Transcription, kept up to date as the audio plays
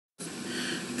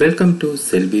Welcome to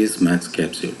Selby's Maths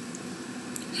Capsule.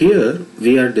 Here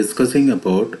we are discussing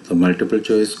about the multiple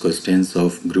choice questions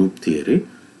of group theory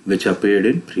which appeared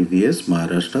in previous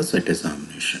Maharashtra SET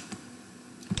Examination.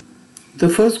 The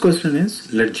first question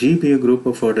is, let G be a group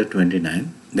of order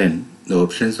 29. Then the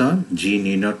options are G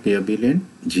need not be abelian,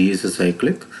 G is a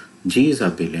cyclic, G is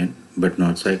abelian but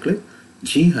not cyclic,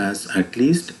 G has at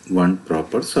least one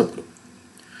proper subgroup.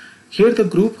 Here the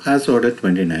group has order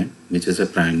 29, which is a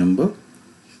prime number,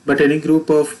 but any group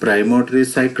of prime order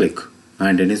is cyclic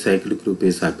and any cyclic group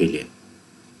is abelian.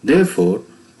 Therefore,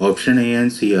 option A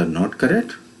and C are not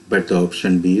correct, but the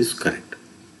option B is correct.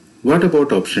 What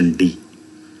about option D?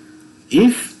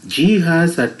 If G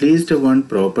has at least one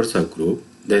proper subgroup,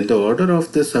 then the order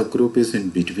of the subgroup is in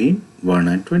between 1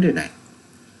 and 29.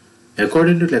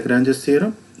 According to Lagrange's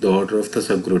theorem, the order of the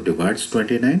subgroup divides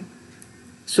 29.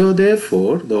 So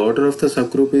therefore, the order of the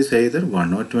subgroup is either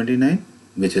 1 or 29,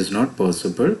 which is not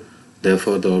possible.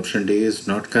 Therefore, the option D is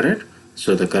not correct.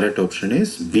 So the correct option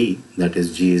is B, that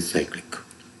is G is cyclic.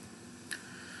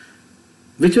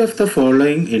 Which of the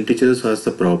following integers has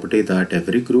the property that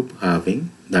every group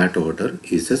having that order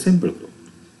is a simple group?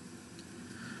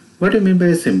 What do you mean by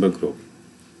a simple group?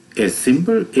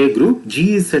 A group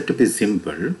G is said to be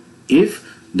simple if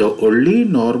the only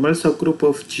normal subgroup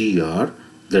of G are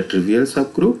the trivial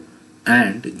subgroup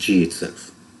and G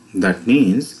itself. That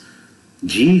means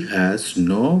G has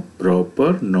no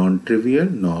proper non-trivial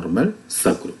normal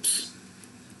subgroups.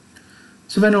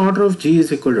 So when order of G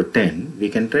is equal to 10, we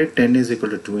can write 10 is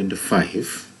equal to 2 into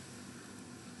 5.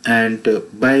 And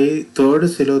by third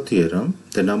Silo theorem,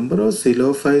 the number of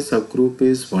Silo phi subgroup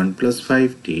is 1 plus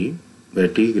 5t, where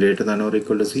t greater than or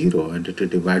equal to 0 and it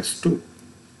divides 2.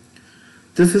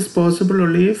 This is possible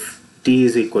only if t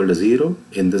is equal to 0.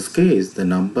 In this case, the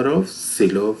number of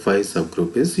Silo phi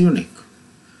subgroup is unique.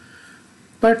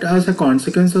 But as a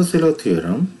consequence of Silo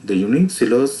theorem, the unique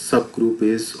Silo subgroup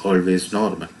is always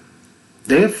normal.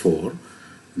 Therefore,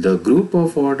 the group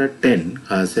of order 10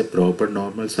 has a proper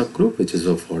normal subgroup which is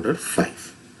of order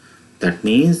 5. That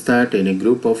means that any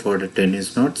group of order 10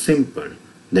 is not simple.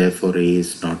 Therefore, A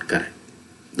is not correct.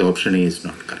 The option A is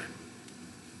not correct.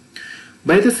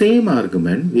 By the same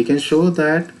argument, we can show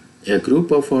that a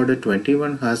group of order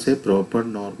 21 has a proper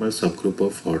normal subgroup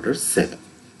of order 7.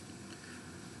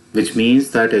 Which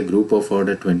means that a group of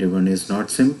order 21 is not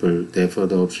simple. Therefore,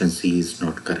 the option C is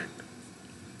not correct.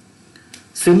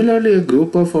 Similarly, a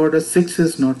group of order 6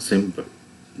 is not simple.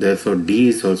 Therefore, D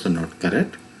is also not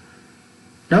correct.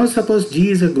 Now, suppose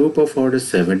G is a group of order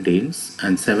 17s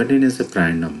and 17 is a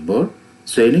prime number.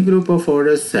 So, any group of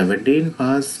order 17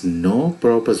 has no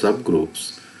proper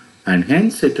subgroups and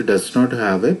hence it does not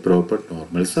have a proper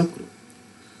normal subgroup.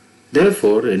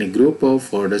 Therefore, any group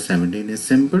of order 17 is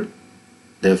simple.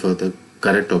 Therefore, the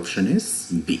correct option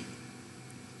is B.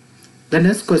 The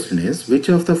next question is, which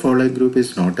of the following group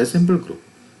is not a simple group?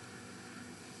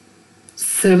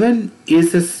 7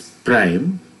 is a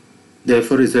prime,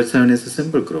 therefore Z7 is a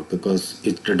simple group because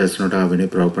it does not have any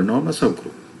proper normal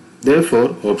subgroup.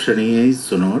 Therefore, option A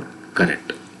is not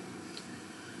correct.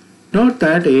 Note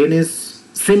that An is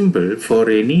simple for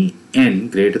any n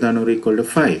greater than or equal to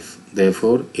 5.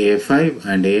 Therefore, A5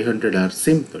 and A100 are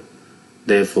simple.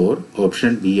 Therefore,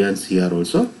 option B and C are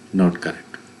also not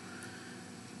correct.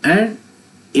 And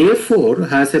A4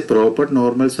 has a proper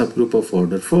normal subgroup of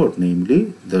order 4,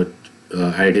 namely the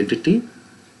identity,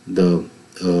 the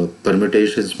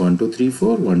permutations 1, 2, 3,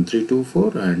 4, 1, 3, 2,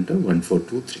 4 and 1, 4,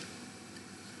 2, 3.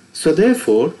 So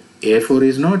therefore, A4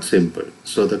 is not simple.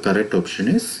 So the correct option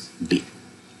is D.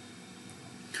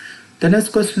 The next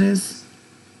question is,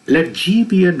 let G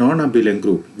be a non-abelian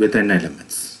group with n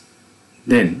elements.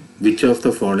 Then, which of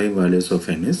the following values of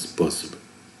n is possible?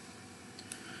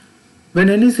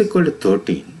 When n is equal to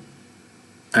 13,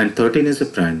 and 13 is a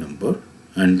prime number,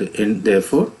 and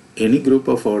therefore any group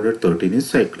of order 13 is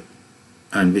cyclic,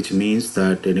 and which means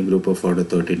that any group of order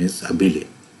 13 is abelian.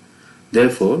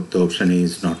 Therefore, the option A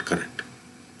is not correct.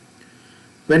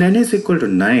 When n is equal to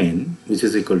 9, which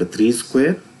is equal to 3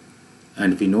 square,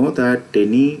 and we know that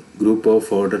any group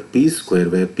of order p square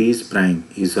where p is prime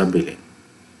is abelian.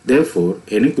 Therefore,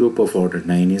 any group of order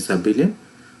 9 is abelian.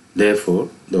 Therefore,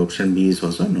 the option B is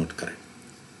also not correct.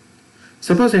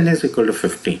 Suppose n is equal to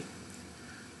 15.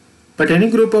 But any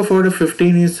group of order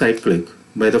 15 is cyclic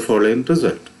by the following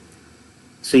result.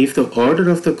 So if the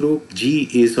order of the group G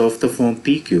is of the form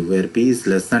PQ where P is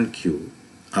less than Q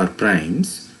are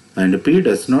primes and P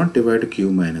does not divide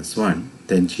Q minus 1,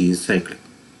 then G is cyclic.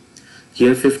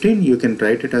 Here 15 you can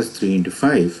write it as 3 into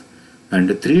 5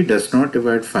 and 3 does not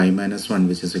divide 5 minus 1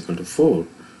 which is equal to 4.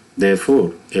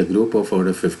 Therefore, a group of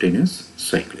order 15 is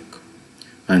cyclic.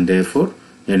 and therefore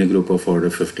any group of order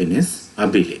 15 is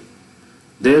abelian.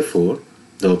 Therefore,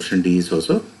 the option D is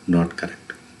also not correct.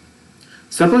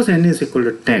 Suppose n is equal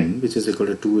to 10, which is equal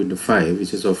to 2 into 5,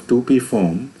 which is of 2p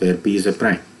form, where p is a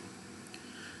prime.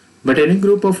 But any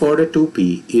group of order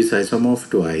 2p is isomorph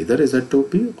to either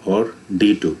Z2p or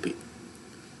D2p.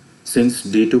 Since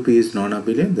D2p is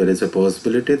non-abelian, there is a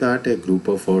possibility that a group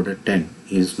of order 10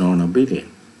 is non-abelian,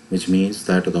 which means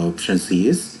that the option C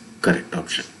is correct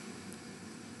option.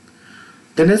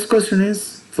 The next question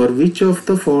is, for which of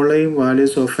the following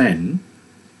values of n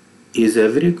is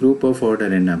every group of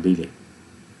order n abelian?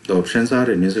 The options are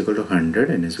n is equal to 100,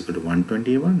 n is equal to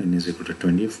 121, n is equal to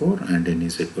 24, and n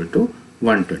is equal to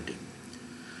 120.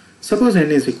 Suppose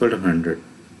n is equal to 100,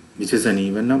 which is an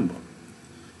even number.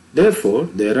 Therefore,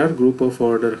 there are group of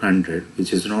order 100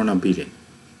 which is non-abelian.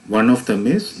 One of them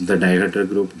is the dihedral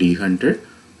group D100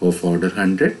 of order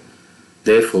 100.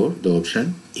 Therefore, the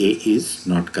option A is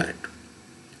not correct.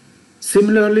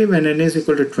 Similarly, when n is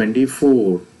equal to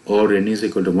 24 or n is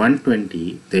equal to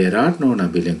 120, there are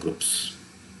non-abelian groups.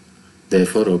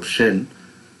 Therefore, option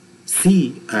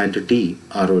C and D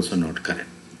are also not correct.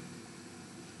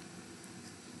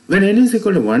 When n is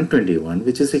equal to 121,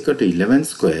 which is equal to 11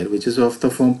 square, which is of the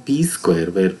form p square,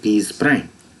 where p is prime.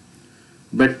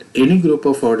 But any group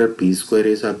of order p square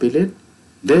is abelian.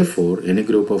 Therefore, any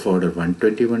group of order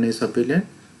 121 is abelian.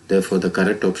 Therefore, the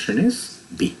correct option is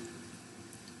B.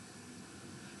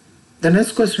 The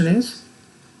next question is,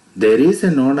 there is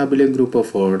a non-abelian group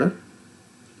of order,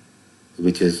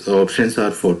 which is options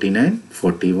are 49,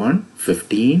 41,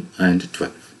 15 and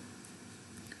 12.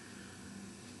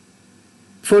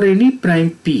 For any prime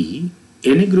p,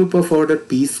 any group of order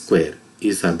p square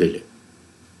is abelian.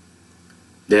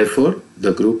 Therefore,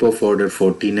 the group of order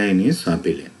 49 is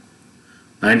abelian.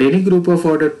 And any group of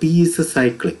order p is a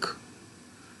cyclic.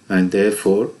 And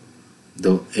therefore,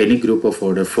 any group of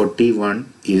order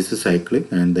 41 is a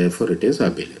cyclic, and therefore it is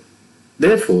abelian.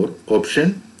 Therefore,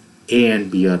 option A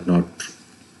and B are not true.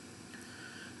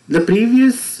 The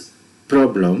previous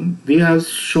problem, we have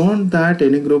shown that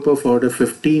any group of order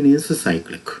 15 is a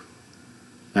cyclic,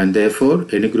 and therefore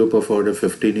any group of order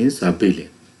 15 is abelian.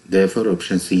 Therefore,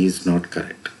 option C is not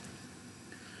correct.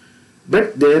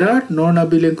 But there are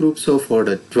non-abelian groups of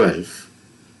order 12.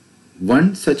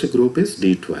 One such a group is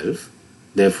D12.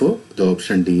 Therefore, the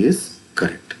option D is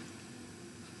correct.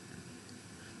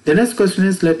 The next question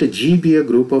is, let G be a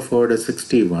group of order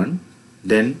 61.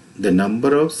 Then the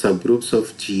number of subgroups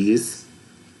of G is,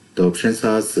 the options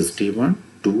are 61,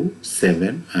 2,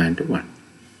 7 and 1.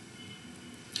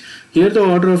 Here the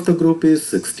order of the group is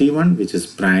 61, which is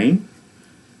prime.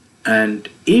 And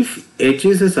if H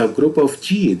is a subgroup of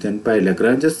G, then by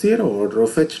Lagrange's theorem, order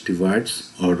of H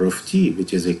divides order of G,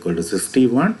 which is equal to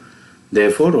 61.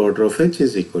 Therefore, order of H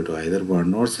is equal to either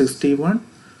 1 or 61.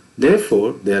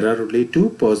 Therefore, there are only two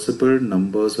possible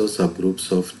numbers or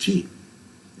subgroups of G.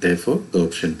 Therefore, the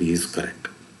option B is correct.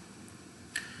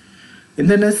 In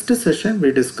the next session,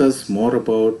 we discuss more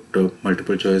about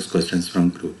multiple choice questions from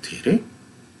group theory.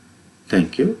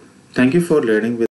 Thank you. Thank you for learning with